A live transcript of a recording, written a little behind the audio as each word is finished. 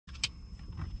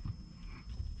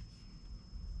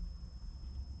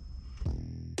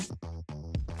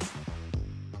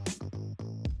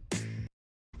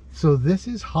So this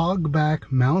is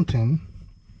Hogback Mountain.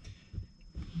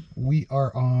 We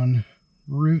are on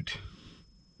Route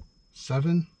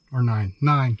 7 or 9?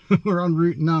 9. We're on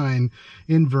Route 9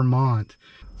 in Vermont.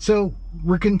 So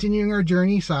we're continuing our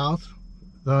journey south.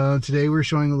 Today we're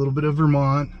showing a little bit of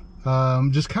Vermont.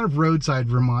 Just kind of roadside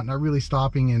Vermont, not really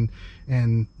stopping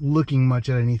and looking much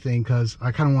at anything because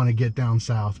I kind of want to get down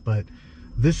south. But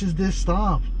this is this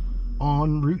stop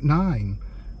on Route 9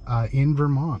 in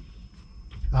Vermont.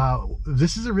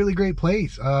 This is a really great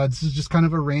place. This is just kind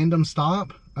of a random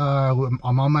stop. I'm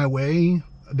on my way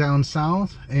down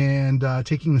south and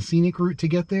taking the scenic route to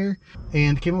get there,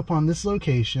 and came upon this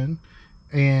location,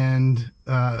 and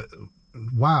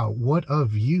wow, what a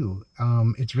view.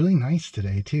 It's really nice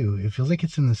today too. It feels like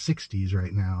it's in the 60s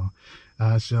right now.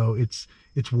 So it's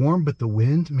warm, but the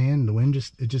wind, man, the wind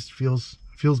just feels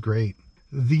great.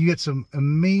 You get some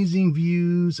amazing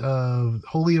views of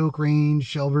Holyoke Range,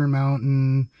 Shelburne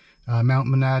Mountain, Mount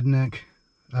Monadnock,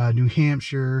 New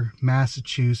Hampshire,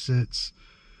 Massachusetts.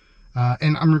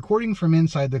 And I'm recording from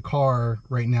inside the car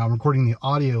right now. I'm recording the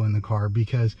audio in the car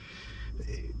because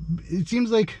it seems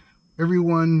like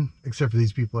everyone, except for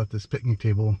these people at this picnic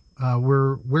table,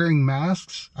 were wearing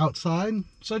masks outside.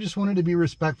 So I just wanted to be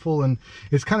respectful, and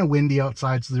it's kind of windy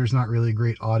outside, so there's not really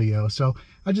great audio. So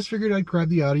I just figured I'd grab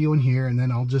the audio in here, and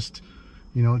then I'll just,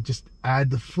 just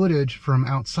add the footage from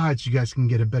outside so you guys can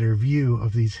get a better view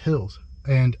of these hills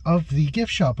and of the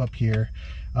gift shop up here,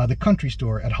 the country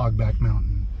store at Hogback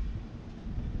Mountain.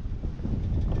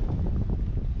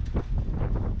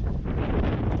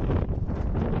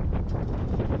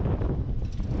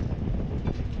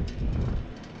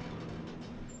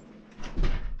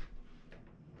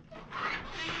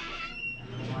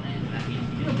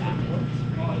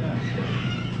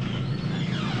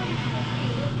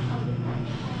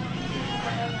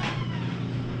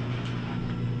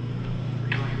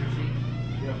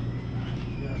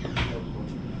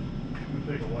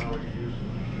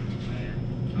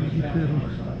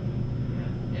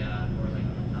 Yeah, or like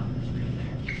on the top of the screen there.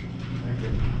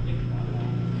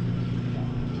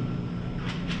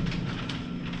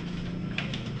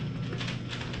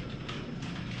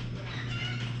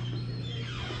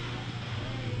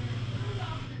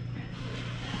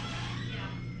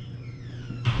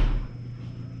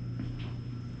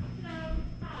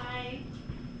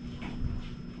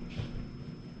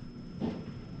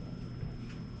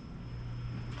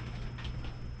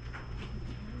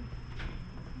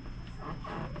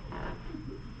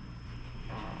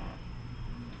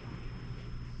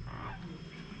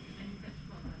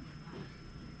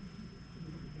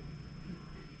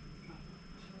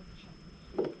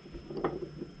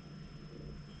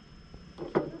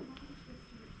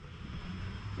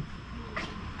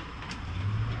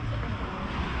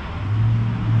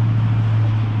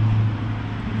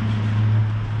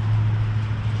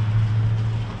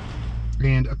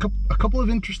 And a couple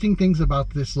of interesting things about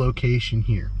this location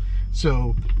here.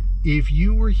 So if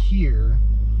you were here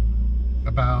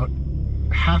about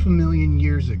 500,000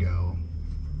 years ago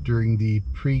during the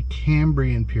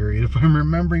Precambrian period, if I'm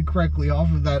remembering correctly,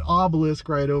 off of that obelisk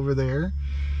right over there,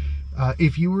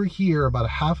 if you were here about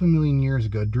 500,000 years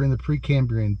ago during the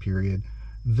Precambrian period,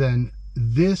 then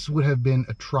this would have been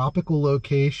a tropical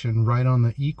location right on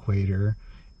the equator,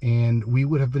 and we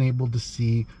would have been able to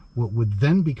see what would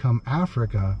then become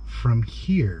Africa from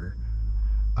here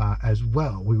as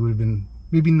well. We would have been,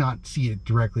 maybe not see it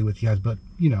directly with you guys, but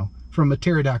from a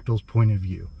pterodactyl's point of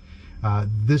view.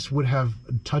 This would have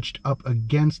touched up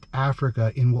against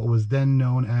Africa in what was then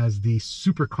known as the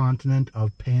supercontinent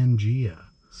of Pangaea.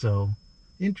 So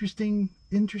interesting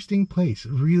place.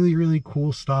 Really, really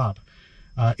cool stop.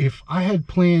 If I had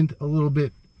planned a little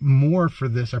bit more for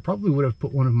this, I probably would have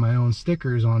put one of my own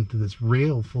stickers onto this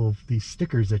rail full of these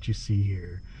stickers that you see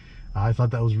here. I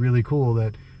thought that was really cool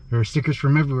that there are stickers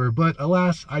from everywhere, but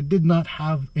alas, I did not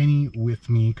have any with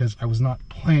me because I was not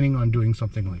planning on doing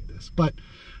something like this. But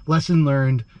lesson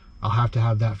learned, I'll have to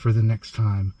have that for the next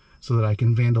time so that I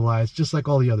can vandalize just like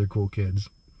all the other cool kids.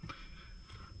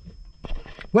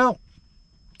 Well,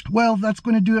 that's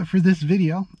going to do it for this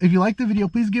video. If you like the video,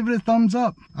 please give it a thumbs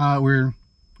up. We're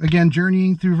again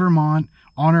journeying through Vermont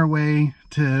on our way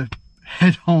to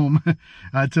head home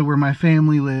to where my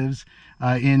family lives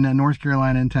in North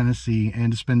Carolina and Tennessee,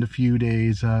 and to spend a few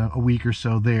days, a week or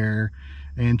so there,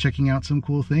 and checking out some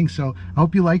cool things. So I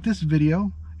hope you like this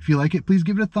video. If you like it, please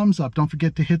give it a thumbs up. Don't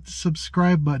forget to hit the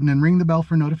subscribe button and ring the bell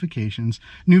for notifications.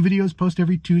 New videos post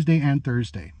every Tuesday and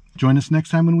Thursday. Join us next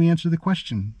time when we answer the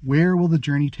question, where will the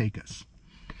journey take us?